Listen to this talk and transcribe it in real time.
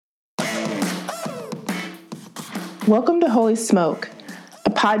Welcome to Holy Smoke, a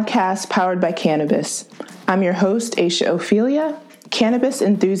podcast powered by cannabis. I'm your host, Ayesha Ophelia, cannabis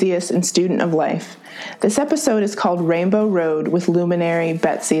enthusiast and student of life. This episode is called Rainbow Road with luminary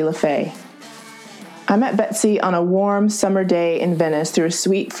Betsey Lefae. I met Betsey on a warm summer day in Venice through a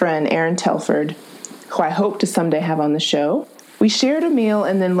sweet friend, Erin Telford, who I hope to someday have on the show. We shared a meal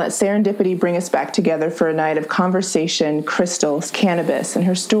and then let serendipity bring us back together for a night of conversation, crystals, cannabis, and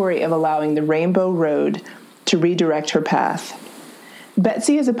her story of allowing the Rainbow Road to redirect her path.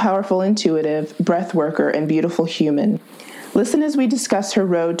 Betsey is a powerful intuitive, breath worker, and beautiful human. Listen as we discuss her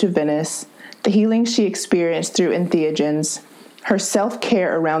road to Venice, the healing she experienced through entheogens, her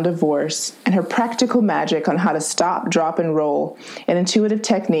self-care around divorce, and her practical magic on how to stop, drop, and roll, an intuitive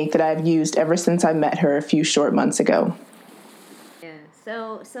technique that I've used ever since I met her a few short months ago.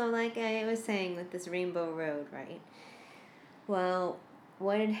 So like I was saying with this Rainbow Road, right? Well,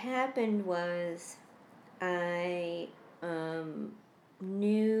 what had happened was I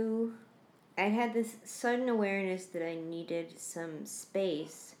knew I had this sudden awareness that I needed some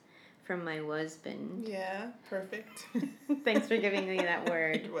space from my husband. Yeah, perfect. Thanks for giving me that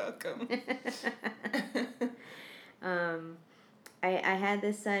word. You're welcome. I had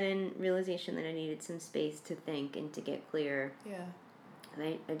this sudden realization that I needed some space to think and to get clear. Yeah.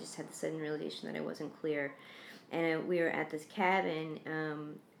 And I just had the sudden realization that I wasn't clear. And we were at this cabin,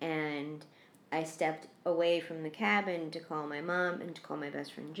 and I stepped away from the cabin to call my mom and to call my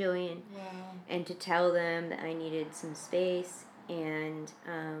best friend Jillian. Wow. And to tell them that I needed some space. And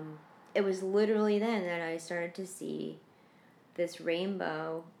it was literally then that I started to see this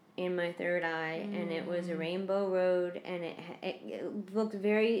rainbow in my third eye, and it was a rainbow road, and it looked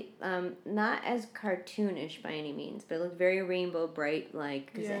very, not as cartoonish by any means, but it looked very rainbow bright,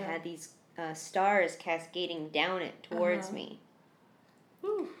 like, because it had these stars cascading down it towards me.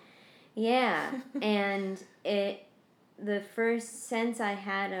 Woo. Yeah, and the first sense I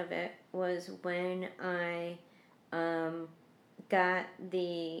had of it was when I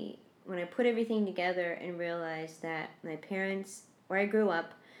when I put everything together and realized that my parents, where I grew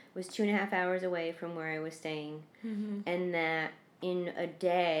up, was 2.5 hours away from where I was staying, and that in a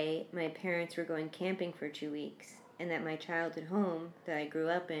day my parents were going camping for 2 weeks, and that my childhood home that I grew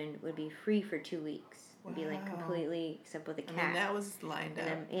up in would be free for 2 weeks. Wow. It'd be like completely, except with a cat. I mean, that was lined up.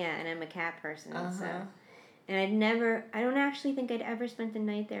 And I'm a cat person, so. And I don't actually think I'd ever spent the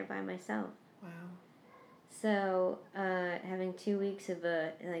night there by myself. Wow. So, having 2 weeks of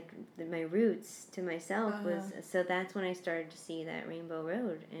my roots to myself was, so that's when I started to see that Rainbow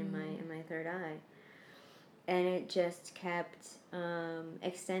Road in my third eye. And it just kept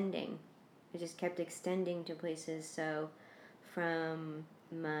extending. It just kept extending to places. So, from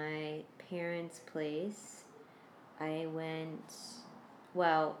my parents' place, I went,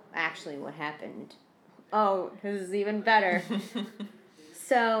 well, actually what happened, this is even better.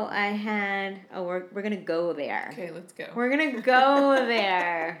 So I had, we're going to go there. Okay, let's go. We're going to go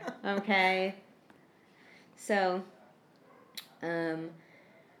there, okay? So,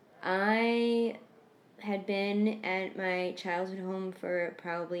 I had been at my childhood home for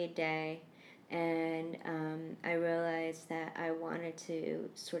probably a day, and I realized that I wanted to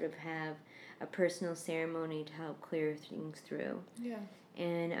sort of have a personal ceremony to help clear things through. Yeah.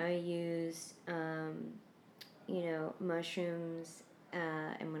 And I used, mushrooms,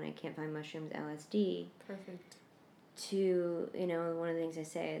 and when I can't find mushrooms, LSD. Perfect. To, one of the things I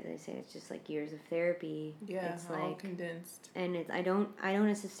say it's just like years of therapy. Yeah, it's all like condensed. And I don't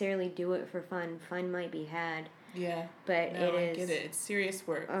necessarily do it for fun. Fun might be had. Yeah. But no, I get it. It's serious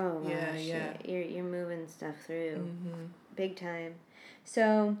work. Oh yeah, gosh, yeah. You're moving stuff through. Mm-hmm. Big time.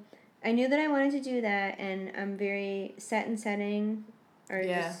 So I knew that I wanted to do that, and I'm very set in setting, or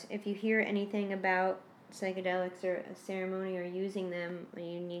just if you hear anything about psychedelics or a ceremony or using them,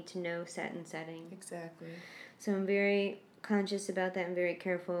 you need to know set and setting. Exactly. So I'm very conscious about that and very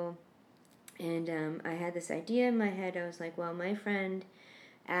careful. And I had this idea in my head. I was like, well, my friend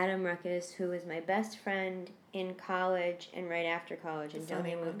Adam Ruckus, who was my best friend in college and right after college until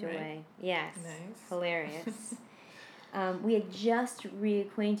he moved away. Yes. Nice. Hilarious. We had just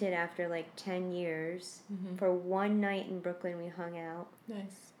reacquainted after like 10 years. Mm-hmm. For one night in Brooklyn, we hung out.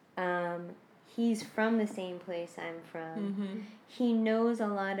 Nice. He's from the same place I'm from. Mm-hmm. He knows a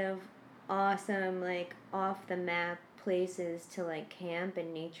lot of awesome, like, off-the-map places to, like, camp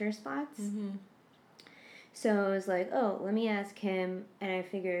and nature spots. Mm-hmm. So I was like, let me ask him, and I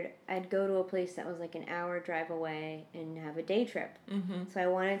figured I'd go to a place that was, like, an hour drive away and have a day trip. Mm-hmm. So I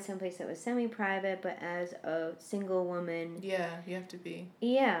wanted someplace that was semi-private, but as a single woman... Yeah, you have to be.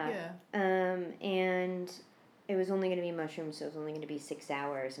 Yeah. And it was only going to be mushrooms, so it was only going to be 6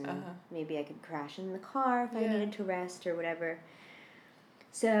 hours, and maybe I could crash in the car if I needed to rest or whatever.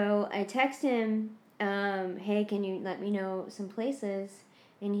 So I text him, hey, can you let me know some places?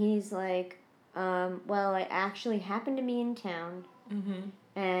 And he's like, well, I actually happen to be in town,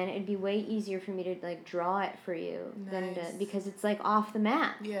 and it'd be way easier for me to, like, draw it for you than to, because it's, like, off the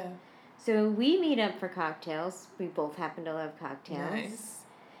map. Yeah. So we meet up for cocktails. We both happen to love cocktails. Nice.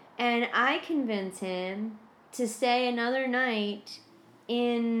 And I convince him to stay another night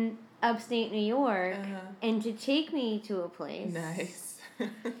in upstate New York and to take me to a place. Nice.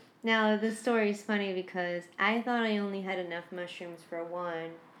 Now, this story is funny because I thought I only had enough mushrooms for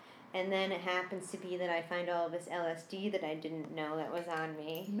one, and then it happens to be that I find all of this LSD that I didn't know that was on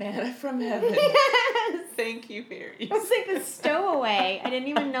me. Manna from heaven. Yes! Thank you, fairies. It was like a stowaway. I didn't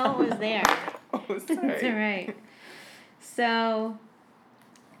even know it was there. Oh, sorry. That's all right.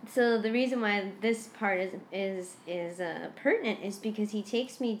 So the reason why this part is pertinent is because he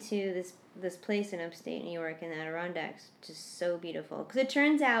takes me to this place in upstate New York in the Adirondacks, which is so beautiful. Because it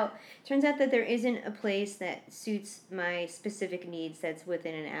turns out that there isn't a place that suits my specific needs that's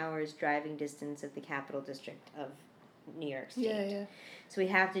within an hour's driving distance of the Capital District of New York State. Yeah. So we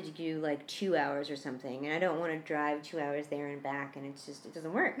have to do like 2 hours or something, and I don't want to drive 2 hours there and back, and it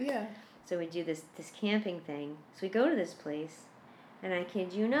doesn't work. Yeah. So we do this camping thing. So we go to this place, and I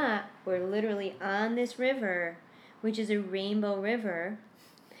kid you not, we're literally on this river, which is a rainbow river,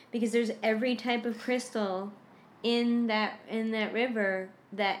 because there's every type of crystal in that river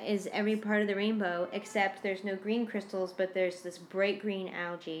that is every part of the rainbow, except there's no green crystals, but there's this bright green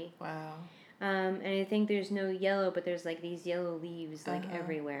algae. Wow. And I think there's no yellow, but there's like these yellow leaves like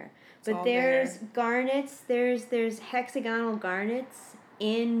everywhere. It's but all there's there. garnets, there's hexagonal garnets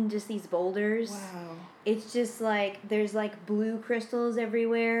in just these boulders. Wow. It's just like there's like blue crystals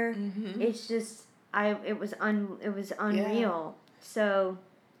everywhere. It's just it was unreal. So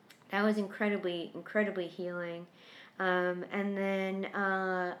that was incredibly healing. And then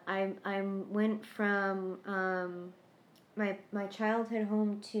I went from my childhood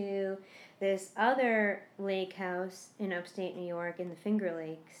home to this other lake house in upstate New York in the Finger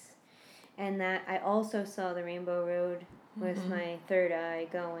Lakes, and that I also saw the Rainbow Road with my third eye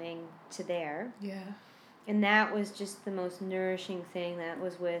going to there. Yeah. And that was just the most nourishing thing. That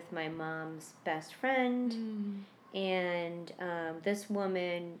was with my mom's best friend. And this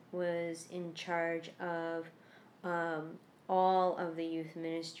woman was in charge of all of the youth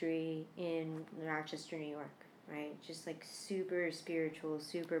ministry in Rochester, New York, right? Just like super spiritual,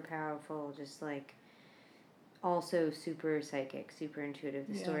 super powerful, just like also super psychic, super intuitive.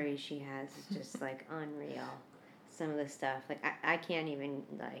 The stories she has is just like unreal. Some of the stuff, like I can't even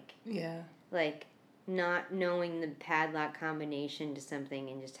like not knowing the padlock combination to something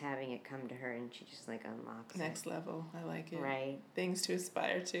and just having it come to her, and she just like unlocks Next level. I like it. Right. Things to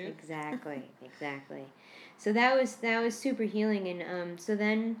aspire to. Exactly. So that was super healing, and so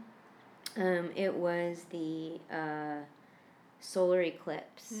then it was the solar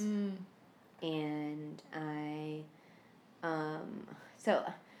eclipse, and I so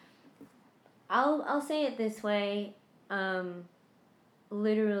I'll say it this way.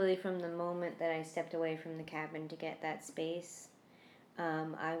 Literally from the moment that I stepped away from the cabin to get that space,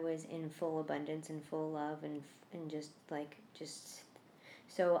 I was in full abundance and full love and just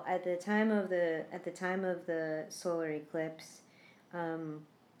so at the time of the solar eclipse,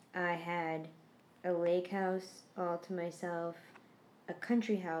 I had a lake house all to myself, a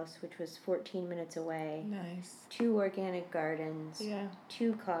country house which was 14 minutes away. Nice. 2 organic gardens. Yeah.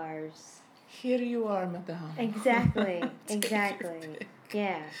 2 cars. Here you are, madame. Exactly.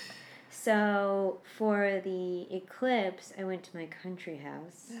 Yeah. So for the eclipse, I went to my country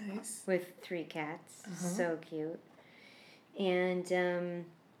house. Nice. With 3 cats. So cute. And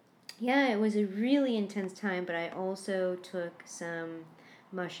it was a really intense time, but I also took some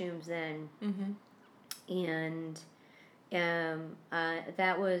mushrooms then. And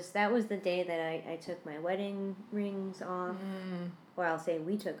that was the day that I took my wedding rings off. Or I'll say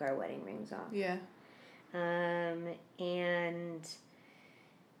we took our wedding rings off. Yeah. And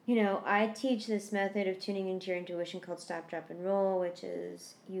I teach this method of tuning into your intuition called stop, drop, and roll, which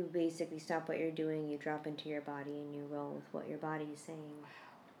is you basically stop what you're doing, you drop into your body, and you roll with what your body is saying. Wow.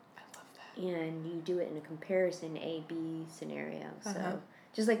 I love that. And you do it in a comparison A-B scenario. So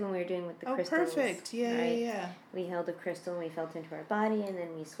just like when we were doing with the crystals. Oh, perfect. Yeah, right? yeah. We held a crystal and we felt into our body, and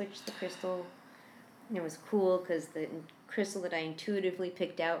then we switched the crystal. And it was cool because the crystal that I intuitively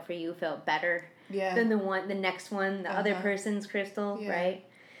picked out for you felt better than the next one, the other person's crystal, right?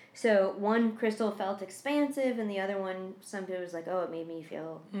 So one crystal felt expansive, and the other one, some people was like, oh, it made me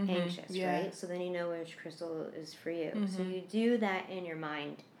feel anxious, right? So then you know which crystal is for you. So you do that in your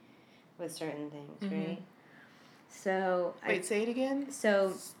mind with certain things, right? So wait, say it again.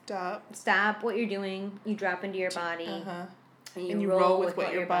 So stop what you're doing. You drop into your body. And you roll with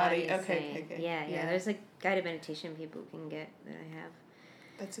what your body is saying. Okay. Yeah. There's like guided meditation people can get that I have.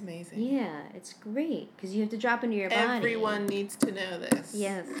 That's amazing. Yeah, it's great because you have to drop into your body. Everyone needs to know this.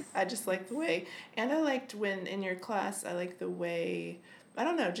 Yes. I just like the way, and I liked when in your class, I like the way, I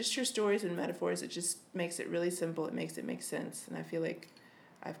don't know, just your stories and metaphors, it just makes it really simple. It makes it make sense. And I feel like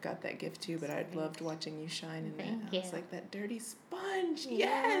I've got that gift too, but I loved watching you shine in that. I was like, that dirty sponge.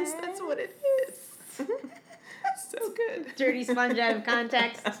 Yes, that's what it is. So good. Dirty sponge out of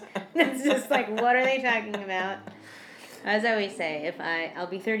context. It's just like, what are they talking about? As I always say, I'll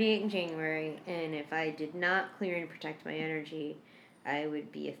be 38 in January, and if I did not clear and protect my energy, I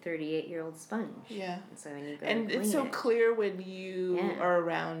would be a 38-year-old sponge. Yeah. And so I need to go and it's so clear when you are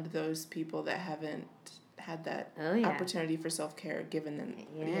around those people that haven't had that opportunity for self-care given them.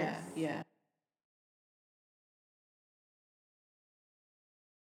 Yes. Yeah.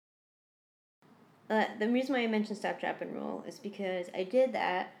 The reason why I mentioned stop, drop, and roll is because I did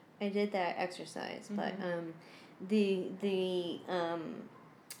that exercise, but the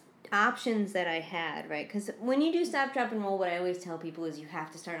options that I had, right? Because when you do stop, drop, and roll, what I always tell people is you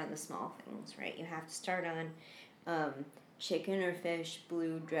have to start on the small things, right? You have to start on chicken or fish,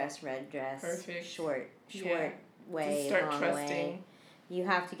 blue dress, red dress, perfect, short way, start long trusting. Way. You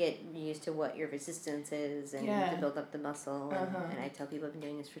have to get used to what your resistance is and to build up the muscle. And I tell people I've been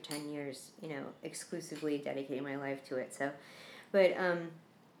doing this for 10 years, exclusively dedicating my life to it. So,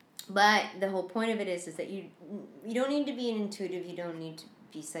 but the whole point of it is that you don't need to be an intuitive. You don't need to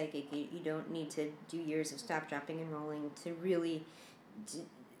be psychic. You don't need to do years of stop, dropping, and rolling to really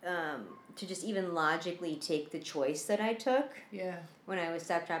to just even logically take the choice that I took. Yeah. When I was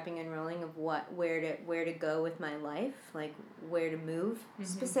stop, dropping, and rolling of where to go with my life, like where to move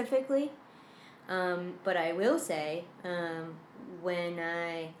specifically. But I will say, when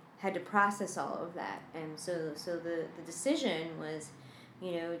I had to process all of that, and so the decision was,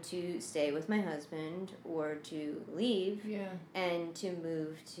 to stay with my husband or to leave and to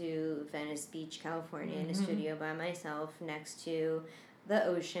move to Venice Beach, California in a studio by myself next to the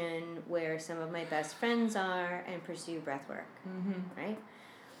ocean where some of my best friends are and pursue breath work. Right?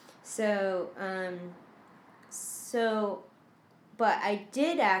 So, but I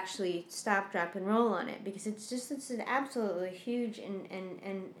did actually stop, drop, and roll on it because it's an absolutely huge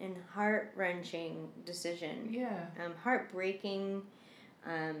and heart-wrenching decision. Yeah. Heartbreaking.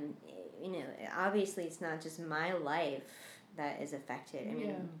 Obviously it's not just my life that is affected. I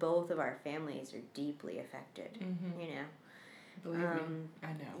mean, both of our families are deeply affected, Believe me, I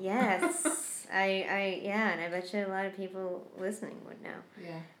know. Yes. and I bet you a lot of people listening would know.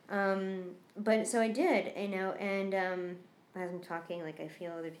 Yeah. But so I did, and as I'm talking, like I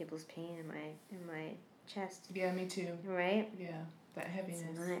feel other people's pain in my chest. Yeah, me too. Right? Yeah, that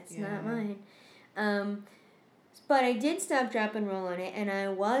heaviness. It's not mine. But I did stop, drop, and roll on it, and I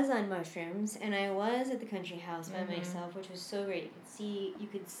was on mushrooms, and I was at the country house by myself, which was so great. You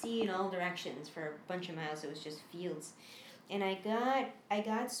could see in all directions for a bunch of miles. It was just fields, and I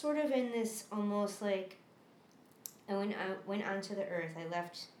got sort of in this almost like I went onto the earth. I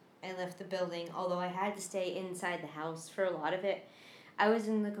left the building, although I had to stay inside the house for a lot of it. I was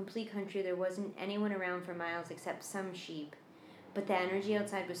in the complete country. There wasn't anyone around for miles except some sheep, but the energy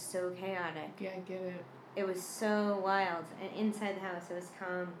outside was so chaotic. Yeah, I get it. It was so wild, and inside the house it was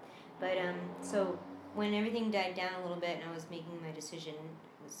calm. But so when everything died down a little bit and I was making my decision,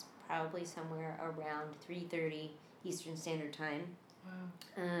 it was probably somewhere around 3:30 Eastern Standard Time.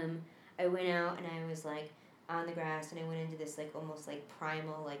 Wow. I went out and I was like on the grass, and I went into this like almost like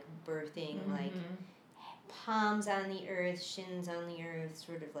primal like birthing like palms on the earth, shins on the earth,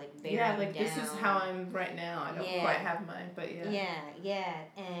 sort of like bearing down. This is how I'm right now. I don't quite have mine, but Yeah,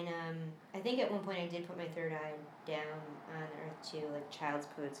 and I think at one point I did put my third eye down on earth too, like child's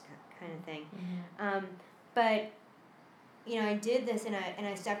pose kind of thing. But I did this, and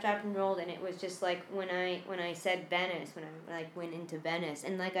I stepped up and rolled, and it was just like when I said Venice, when I like went into Venice,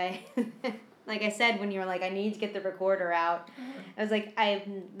 and like I. Like I said, when you were like, I need to get the recorder out, I was like, I'd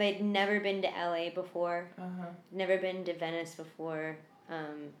never been to LA before, never been to Venice before,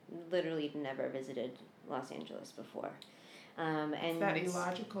 literally never visited Los Angeles before. And it's that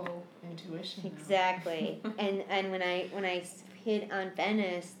illogical intuition. Exactly. and when I hit on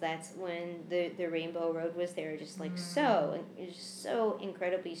Venice, that's when the Rainbow Road was there, just like it was just so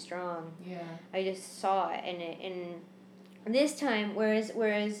incredibly strong. Yeah. I just saw it, and this time,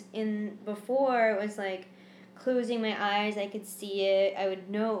 whereas in before it was like closing my eyes, I could see it. I would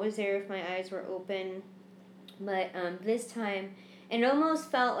know it was there if my eyes were open. But this time, it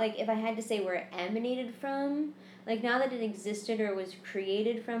almost felt like if I had to say where it emanated from, like not that it existed or was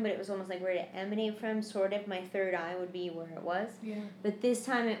created from, but it was almost like where it emanated from, sort of my third eye would be where it was. Yeah. But this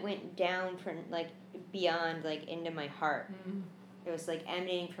time it went down from, like, beyond, like, into my heart. Mm. It was, like,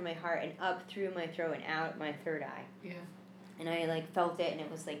 emanating from my heart and up through my throat and out my third eye. Yeah. And I, like, felt it, and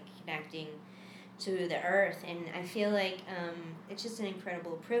it was, like, connecting to the earth. And I feel like it's just an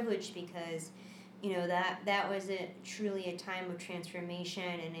incredible privilege because, you know, that was truly a time of transformation.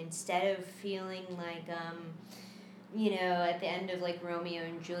 And instead of feeling like, you know, at the end of, like, Romeo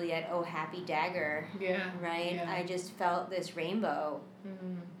and Juliet, oh, happy dagger. Yeah. Right? Yeah. I just felt this rainbow,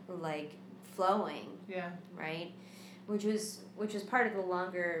 like, flowing. Yeah. Right? Which was part of the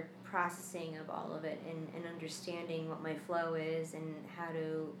longer processing of all of it and understanding what my flow is and how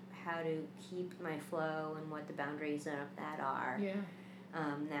to keep my flow and what the boundaries of that are. Yeah.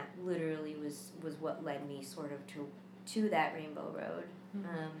 That literally was what led me sort of to that rainbow road.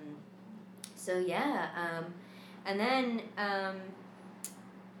 Mm-hmm. And then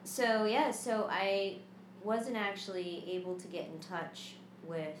so I wasn't actually able to get in touch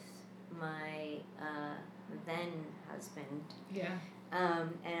with my then husband. Yeah.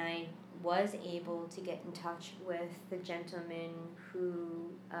 And I was able to get in touch with the gentleman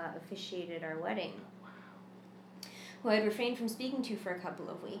who officiated our wedding. Who I'd refrained from speaking to for a couple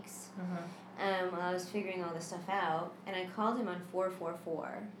of weeks. While I was figuring all this stuff out, and I called him on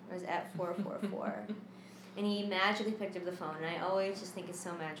 444. I was at 444. And he magically picked up the phone, and I always just think it's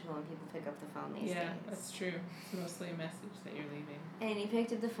so magical when people pick up the phone these days. Yeah, that's true. It's mostly a message that you're leaving. And he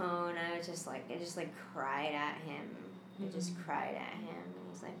picked up the phone, and I cried at him. I just cried at him, and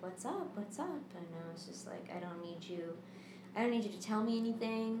he's like, what's up? And I was just like, I don't need you to tell me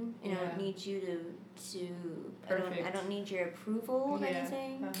anything, and I don't need you to I don't need your approval of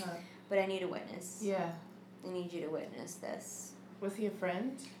anything, but I need a witness. Yeah. I need you to witness this. Was he a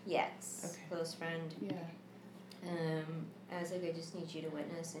friend? Yes. Okay. Close friend. Yeah. I was like, I just need you to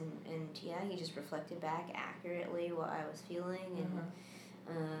witness, and he just reflected back accurately what I was feeling, and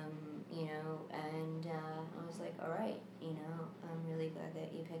you know, and I was like, all right, you know, I'm really glad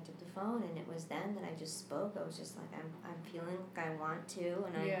that you picked up the phone. And it was then that I just spoke. I was just like, I'm feeling like I want to,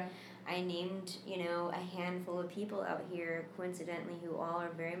 and I named, you know, a handful of people out here, coincidentally, who all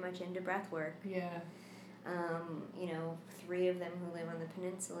are very much into breath work. Yeah. You know, 3 of them who live on the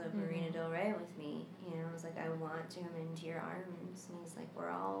peninsula of Marina Del Rey with me. You know, I was like, I want to come into your arms, and he's like, we're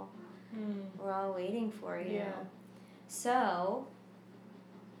all waiting for you. Yeah. So,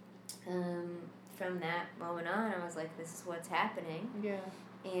 from that moment on, I was like, this is what's happening. Yeah.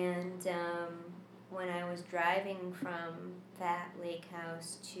 And when I was driving from that lake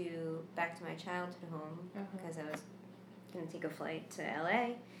house back to my childhood home, because I was going to take a flight to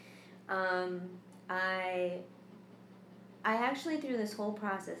LA, I actually, through this whole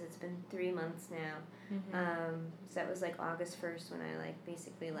process, it's been 3 months now, so that was like August 1st when I like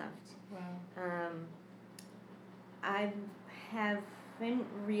basically left. Wow. I haven't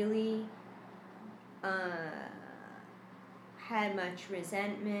really had much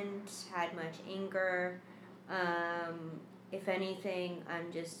resentment, had much anger. If anything,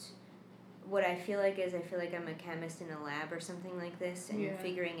 I'm just, what I feel like is, I feel like I'm a chemist in a lab or something like this, and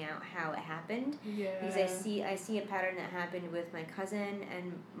figuring out how it happened. Yeah. Because I see a pattern that happened with my cousin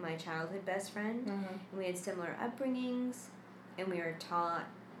and my childhood best friend, and we had similar upbringings, and we were taught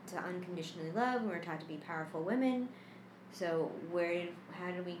to unconditionally love, and we were taught to be powerful women. So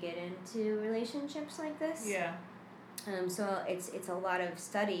how did we get into relationships like this? Yeah. So it's a lot of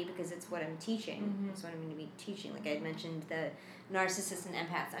study because it's what I'm teaching. It's what I'm going to be teaching. Like I had mentioned, the narcissists and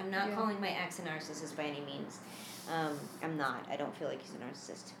empaths. I'm not calling my ex a narcissist by any means. I'm not. I don't feel like he's a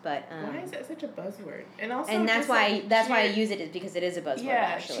narcissist. But why is that such a buzzword? And also, that's why I use it, is because it is a buzzword.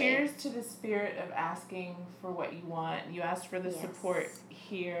 Yeah. Actually. Cheers to the spirit of asking for what you want. You asked for the support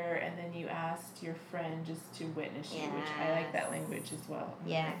here, and then you asked your friend just to witness you, which I like that language as well.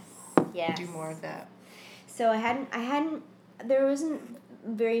 Yes. Do more of that. So I hadn't. There wasn't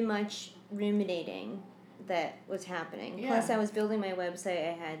very much ruminating that was happening. Yeah. Plus, I was building my website.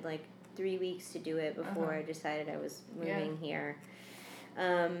 I had like 3 weeks to do it before I decided I was moving here.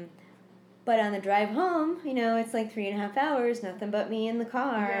 But on the drive home, you know, it's like 3.5 hours, nothing but me in the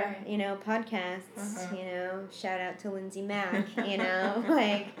car. You know, podcasts. You know, shout out to Lindsay Mack. You know,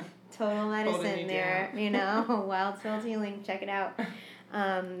 like total medicine there. Down. You know, Wild Spells Healing. Check it out.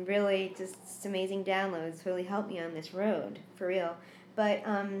 Really just amazing downloads really helped me on this road, for real. But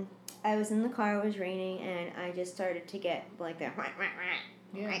I was in the car, it was raining, and I just started to get like the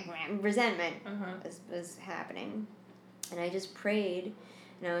resentment was happening. And I just prayed,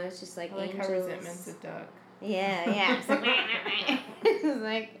 and I was just like, I like angels. how resentment's a duck. Yeah. It's like, it was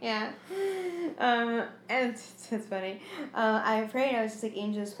like, yeah. And it's funny. I prayed, I was just like,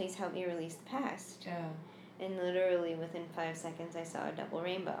 angels, please help me release the past. Yeah. And literally within 5 seconds, I saw a double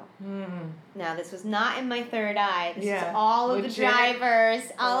rainbow. Mm. Now, this was not in my third eye. This was Yeah. all of Legit. the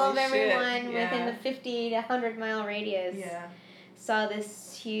drivers, all of Holy everyone shit. within the 50 to 100 mile radius. Yeah. Saw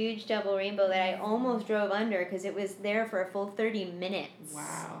this huge double rainbow that I almost drove under because it was there for a full 30 minutes.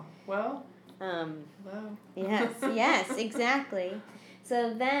 Wow. Well. Hello. Yes, exactly.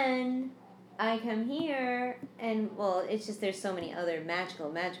 So then I come here, and well, it's just there's so many other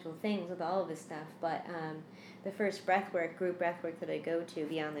magical things with all of this stuff. But the first group breathwork that I go to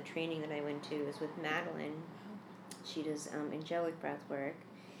beyond the training that I went to is with Madeline. She does angelic breathwork,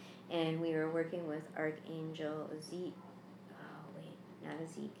 and we were working with Archangel not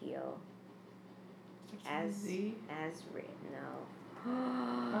Ezekiel. No.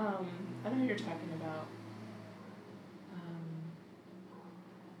 I know who you're talking about.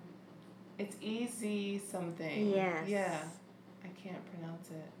 It's easy something. Yes. Yeah. I can't pronounce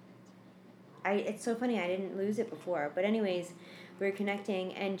it. It's so funny, I didn't lose it before. But anyways, we were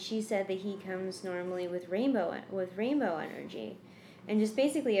connecting, and she said that he comes normally with rainbow energy. And just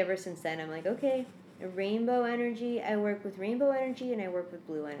basically ever since then, I'm like, okay, rainbow energy, I work with rainbow energy, and I work with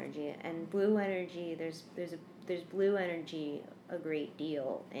blue energy. And blue energy, there's blue energy a great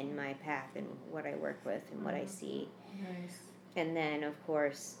deal in my path and what I work with and what I see. Nice. And then, of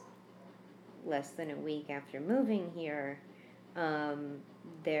course, less than a week after moving here,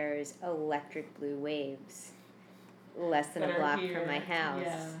 there's electric blue waves less than a block from my house.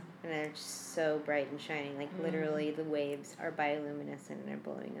 Yeah. And they're just so bright and shining. Like, literally, the waves are bioluminescent and they're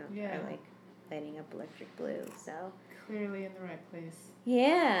blowing up. Yeah. They're, like, lighting up electric blue, so... Clearly in the right place.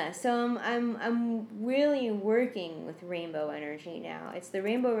 Yeah, so I'm really working with rainbow energy now. It's the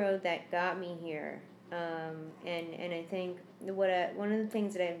Rainbow Road that got me here. And I think one of the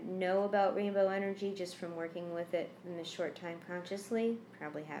things that I know about rainbow energy, just from working with it in this short time consciously,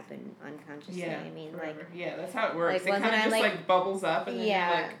 probably happened unconsciously. Yeah, I mean, forever. like, yeah, that's how it works. Like, it kind of just like bubbles up, and then you're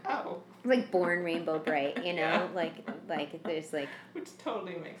like, oh, like born rainbow bright, you know, like there's like, which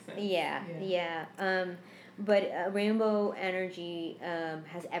totally makes sense. Yeah. But rainbow energy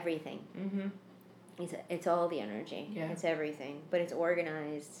has everything. Mm-hmm. It's all the energy. Yeah. It's everything, but it's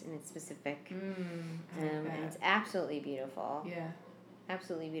organized and it's specific. And it's absolutely beautiful. Yeah.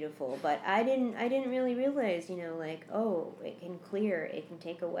 Absolutely beautiful. But I didn't really realize, you know, like, oh, it can clear, it can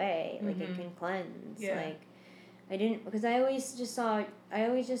take away, like it can cleanse. Yeah. Like, I didn't, because I always just saw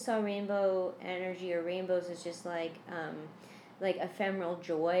rainbow energy or rainbows as just like ephemeral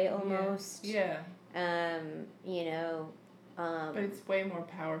joy almost. Yeah. You know. But it's way more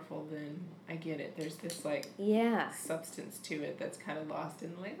powerful than, I get it. There's this, like, substance to it that's kind of lost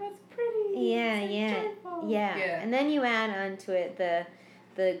in, like, that's pretty. Yeah. And then you add onto it the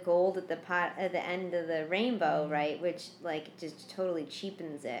gold at the end of the rainbow, right? Which, like, just totally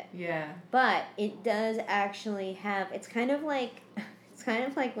cheapens it. Yeah. But it does actually have, it's kind of like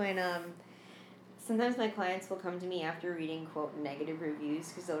when, sometimes my clients will come to me after reading, quote, negative reviews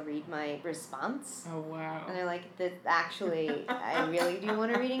because they'll read my response. Oh, wow. And they're like, actually, I really do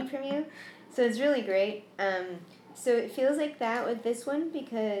want a reading from you. So it's really great. So it feels like that with this one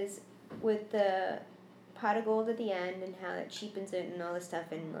because with the pot of gold at the end and how it cheapens it and all this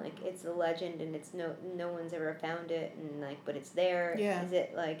stuff and, like, it's a legend and it's no one's ever found it and, like, but it's there. Yeah.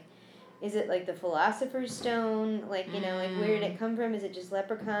 Is it like the Philosopher's Stone? Like, you know, like, where did it come from? Is it just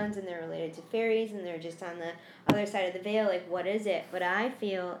leprechauns and they're related to fairies and they're just on the other side of the veil? Like, what is it? But I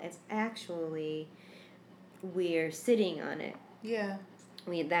feel it's actually, we're sitting on it. Yeah.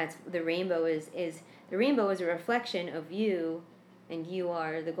 The rainbow is a reflection of you, and you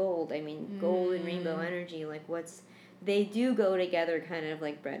are the gold. I mean, gold and rainbow energy, like, they do go together kind of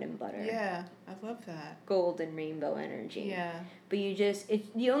like bread and butter. Yeah, I love that. Gold and rainbow energy. Yeah. But it's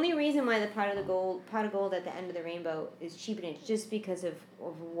the only reason why the pot of gold at the end of the rainbow is cheapened. It's just because of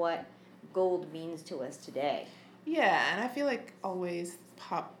what gold means to us today. Yeah, and I feel like always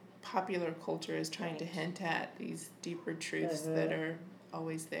popular culture is trying to hint at these deeper truths that are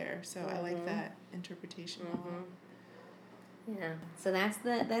always there. So I like that interpretation. Yeah. So that's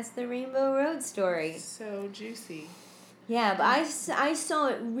the Rainbow Road story. So juicy. Yeah, but I saw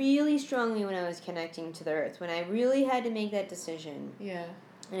it really strongly when I was connecting to the earth, when I really had to make that decision. Yeah.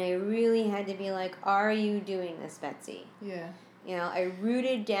 And I really had to be like, are you doing this, Betsey? Yeah. You know, I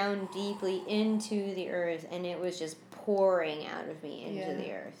rooted down deeply into the earth, and it was just pouring out of me into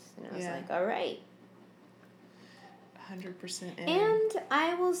the earth. And I was like, all right. 100% in. And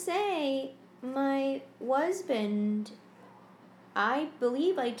I will say, my husband, I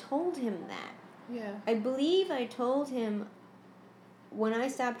believe I told him that. Yeah. I believe I told him, when I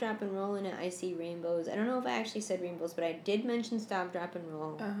stop, drop, and roll in it, I see rainbows. I don't know if I actually said rainbows, but I did mention stop, drop, and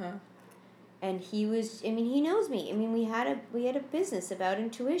roll. Uh-huh. And he was, he knows me. We had a business about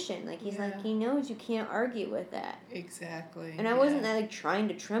intuition. Like, he's like, he knows you can't argue with that. Exactly. And I wasn't, like, trying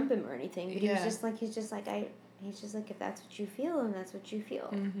to trump him or anything, but he was just like, he's just like, if that's what you feel, then that's what you feel.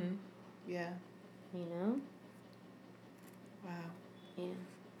 Mm-hmm. Yeah. You know? Wow. Yeah.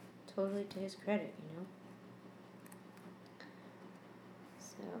 Totally to his credit, you know?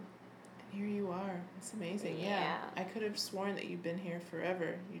 So. Here you are. It's amazing. Yeah. I could have sworn that you've been here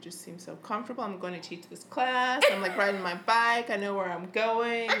forever. You just seem so comfortable. I'm going to teach this class. I'm like riding my bike. I know where I'm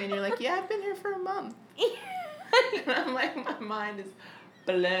going. And you're like, yeah, I've been here for a month. And I'm like, my mind is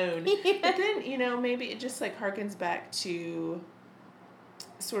blown. But then, maybe it just like harkens back to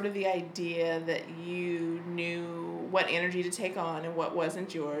sort of the idea that you knew what energy to take on and what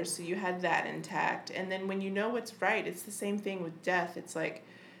wasn't yours. So you had that intact. And then when you know what's right, it's the same thing with death. It's like,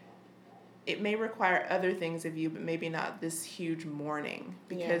 it may require other things of you, but maybe not this huge mourning,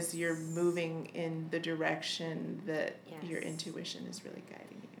 because you're moving in the direction that your intuition is really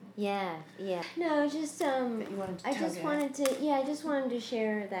guiding you. Yeah. No, just I just wanted to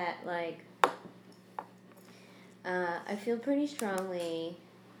share that, like, I feel pretty strongly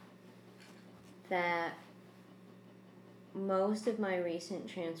that most of my recent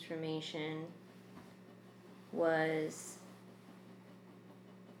transformation was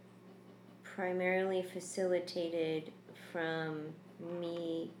primarily facilitated from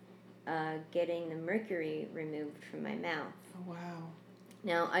me getting the mercury removed from my mouth. Oh, wow.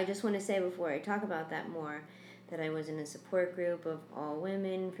 Now, I just want to say before I talk about that more, that I was in a support group of all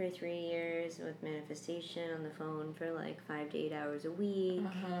women for 3 years with manifestation on the phone for like 5 to 8 hours a week.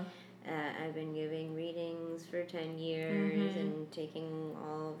 Uh-huh. I've been giving readings for 10 years and taking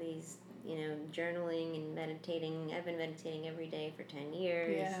all these, journaling and meditating. I've been meditating every day for 10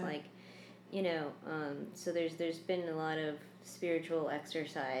 years. Yeah. Like, so there's been a lot of spiritual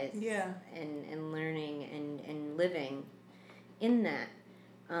exercise and learning and living in that.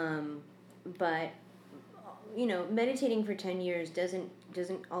 But meditating for 10 years doesn't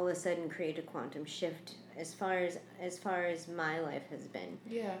all of a sudden create a quantum shift as far as my life has been.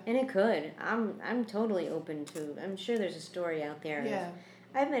 Yeah. And it could. I'm totally open to. I'm sure there's a story out there. Yeah.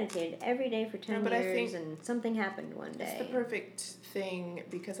 I've meditated every day for 10 years, and something happened one day. It's the perfect thing,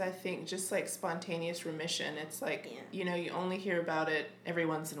 because I think just like spontaneous remission, it's like, you only hear about it every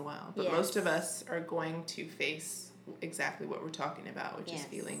once in a while. But most of us are going to face exactly what we're talking about, which is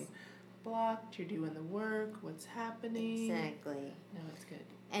feeling blocked, you're doing the work, what's happening. Exactly. No, it's good.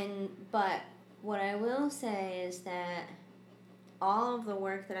 But what I will say is that all of the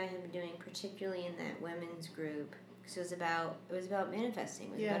work that I have been doing, particularly in that women's group, because it was about manifesting,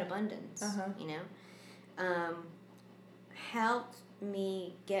 it was about abundance, helped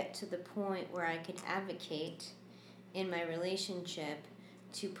me get to the point where I could advocate in my relationship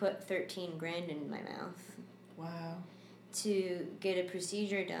to put $13,000 in my mouth. Wow. To get a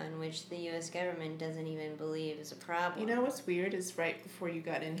procedure done, which the U.S. government doesn't even believe is a problem. You know what's weird is right before you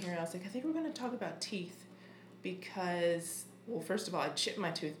got in here, I was like, I think we're going to talk about teeth, because, well, first of all, I chipped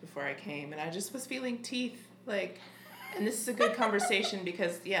my tooth before I came, and I just was feeling teeth, like, and this is a good conversation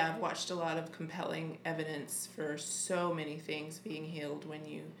because, I've watched a lot of compelling evidence for so many things being healed when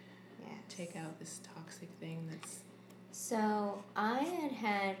you take out this toxic thing that's... So, I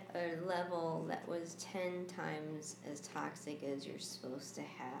had a level that was 10 times as toxic as you're supposed to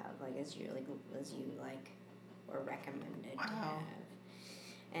have, like, as you were recommended to have.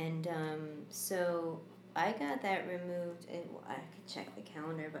 And, so, I got that removed, and I could check the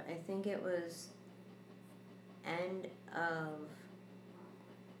calendar, but I think it was end of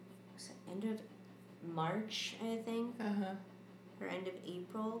March, I think, or end of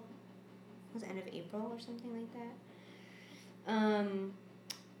April. Was it end of April or something like that?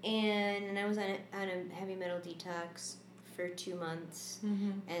 And I was on a heavy metal detox for 2 months,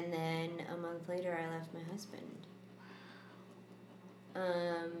 and then a month later I left my husband.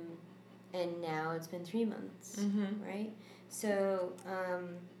 And now it's been 3 months, right? So,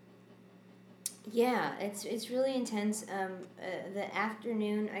 it's really intense. The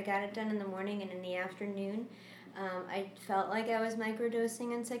afternoon, I got it done in the morning, and in the afternoon, I felt like I was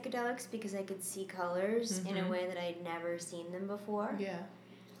microdosing on psychedelics because I could see colors in a way that I'd never seen them before. Yeah.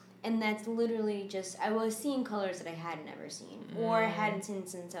 And that's literally just, I was seeing colors that I had never seen, or hadn't seen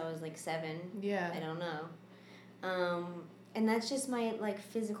since I was like 7. Yeah. I don't know. And that's just my, like,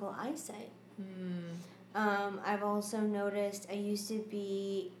 physical eyesight. I've also noticed I used to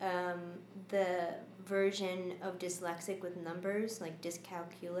be the version of dyslexic with numbers, like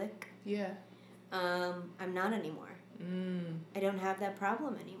dyscalculic. Yeah. I'm not anymore. I don't have that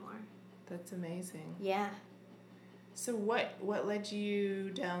problem anymore. That's amazing. Yeah. So what led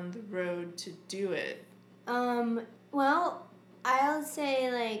you down the road to do it? Well, I'll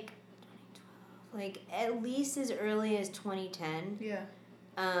say, like at least as early as 2010. Yeah.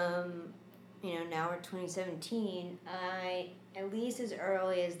 Now we're 2017. At least as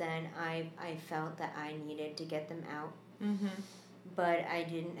early as then, I felt that I needed to get them out. But I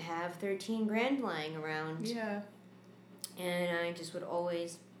didn't have 13 grand lying around. Yeah. And I just would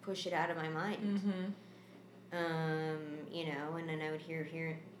always push it out of my mind. And then I would hear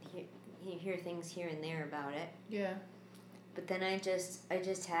things here and there about it. Yeah. But then I just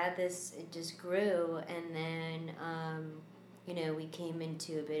had this, it just grew, and then, we came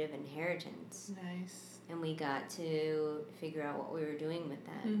into a bit of inheritance. Nice. And we got to figure out what we were doing with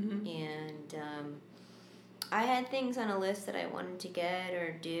that. And I had things on a list that I wanted to get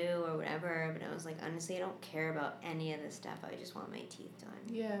or do or whatever, but I was like, honestly, I don't care about any of this stuff. I just want my teeth done.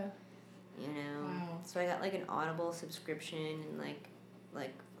 Yeah. Wow. So I got, like, an Audible subscription and, like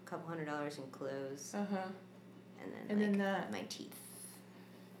a couple $100 in clothes. And then my teeth.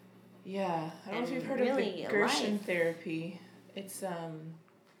 Yeah. I don't know if you've heard really of the Gershon therapy. It's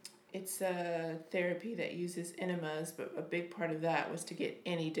a therapy that uses enemas, but a big part of that was to get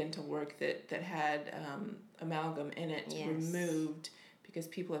any dental work that had amalgam in it removed, because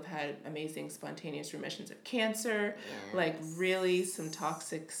people have had amazing spontaneous remissions of cancer. Like, really, some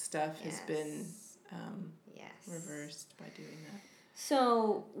toxic stuff has been reversed by doing that.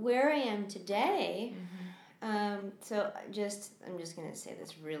 So where I am today, I'm just going to say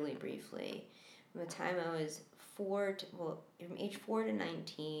this really briefly. From the time I was from age 4 to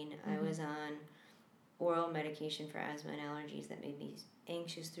 19, I was on oral medication for asthma and allergies that made me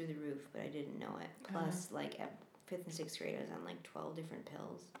anxious through the roof, but I didn't know it. Plus, like, at 5th and 6th grade, I was on, like, 12 different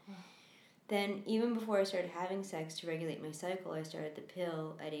pills. Then, even before I started having sex to regulate my cycle, I started the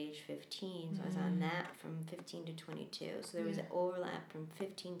pill at age 15. So I was on that from 15 to 22. So there was an overlap from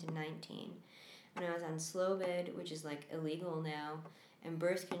 15 to 19. And I was on Sloved, which is, like, illegal now, and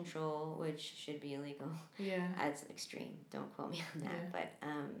birth control, which should be illegal. Yeah. That's extreme. Don't quote me on that. But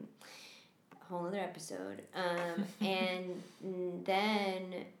whole other episode. And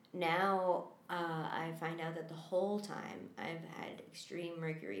then now I find out that the whole time I've had extreme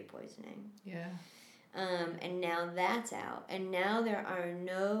mercury poisoning. Yeah. And now that's out. And now there are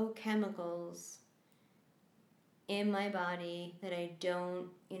no chemicals in my body that I don't,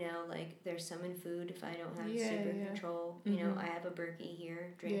 like, there's some in food if I don't have super control. I have a Berkey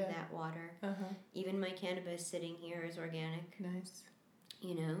here, drink that water. Even my cannabis sitting here is organic. Nice.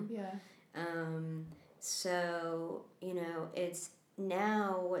 Yeah. So, it's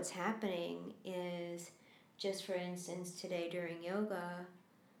now what's happening is, just for instance, today during yoga,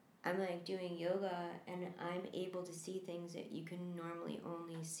 I'm, like, doing yoga and I'm able to see things that you can normally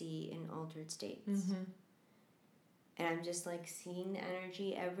only see in altered states. And I'm just, like, seeing the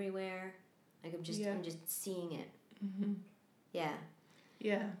energy everywhere. Like, I'm just seeing it. Yeah.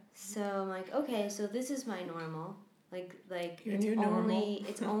 Yeah. So I'm like, okay, so this is my normal. Like your it's new only normal.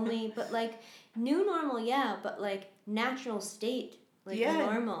 It's only, but, like, new normal, but, like, natural state, like,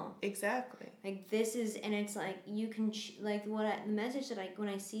 normal. Exactly. Like, this is, and it's like you can the message that when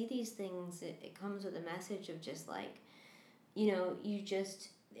I see these things, it comes with a message of just, like, you just.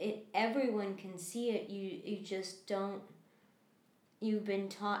 Everyone can see it. You just don't. You've been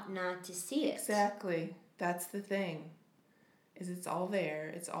taught not to see it. Exactly. That's the thing. Is it's all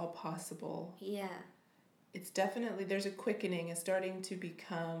there. It's all possible. Yeah. It's definitely, there's a quickening. It's starting to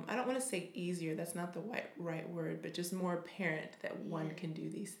become, I don't want to say easier, that's not the right word, but just more apparent that one can do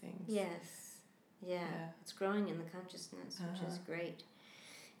these things. Yes. Yeah. It's growing in the consciousness, which is great.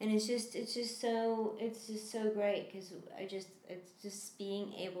 And it's just so great, because it's just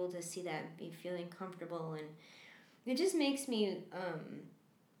being able to see that, be feeling comfortable, and it just makes me,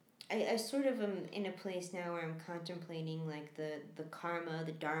 I sort of am in a place now where I'm contemplating, like, the karma,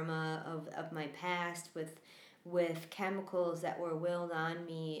 the dharma of my past with chemicals that were willed on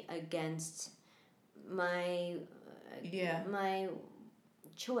me against my my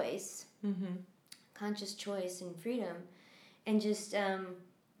choice, conscious choice and freedom, and just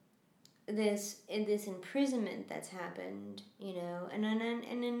this imprisonment that's happened, and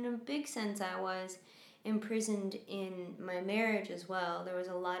in a big sense I was imprisoned in my marriage as well. There was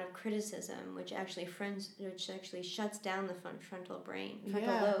a lot of criticism, which actually shuts down the frontal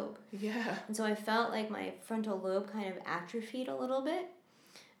lobe. Yeah. And so I felt like my frontal lobe kind of atrophied a little bit.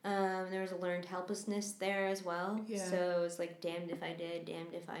 There was a learned helplessness there as well. Yeah. So it was like, damned if I did,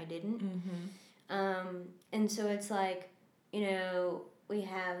 damned if I didn't. Mm-hmm. And so it's like, we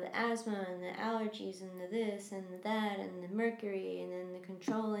have the asthma and the allergies and the this and the that and the mercury and then the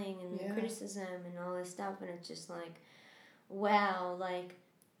controlling and the criticism and all this stuff, and it's just like, wow, like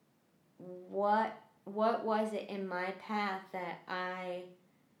what was it in my path that I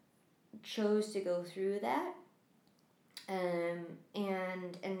chose to go through that, and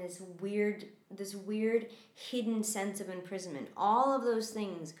this weird hidden sense of imprisonment. All of those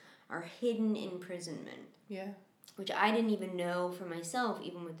things are hidden imprisonment. Yeah. Which I didn't even know for myself,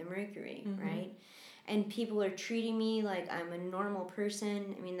 even with the mercury, right? And people are treating me like I'm a normal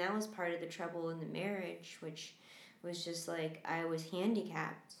person. I mean, that was part of the trouble in the marriage, which was just like I was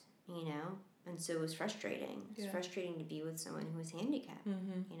handicapped, and so it was frustrating. It was frustrating to be with someone who was handicapped,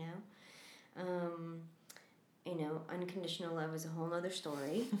 Unconditional love is a whole other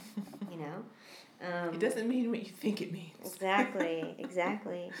story, It doesn't mean what you think it means.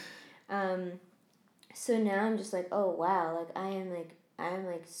 Exactly. So now I'm just like, oh wow, like I am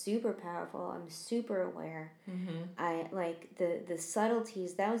super powerful. I'm super aware. Mm-hmm. I like the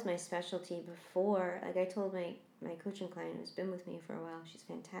subtleties. That was my specialty before. Like I told my coaching client who's been with me for a while, she's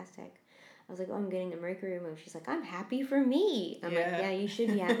fantastic. I was like, oh, I'm getting the mercury removed. She's like, I'm happy for me. I'm like, yeah, you should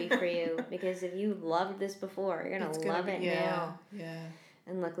be happy for you, because if you loved this before, you're gonna love it now. Yeah.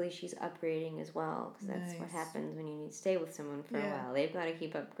 And luckily she's upgrading as well, because that's what happens when you need to stay with someone for a while. They've got to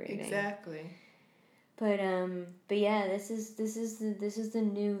keep upgrading. Exactly. But yeah, this is the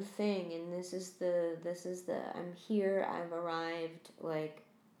new thing, and this is the I'm here, I've arrived, like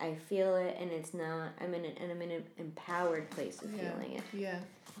I feel it, and it's not, I'm in an empowered place of feeling it. Yeah.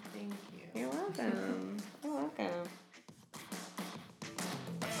 Thank you. You're welcome. You're welcome.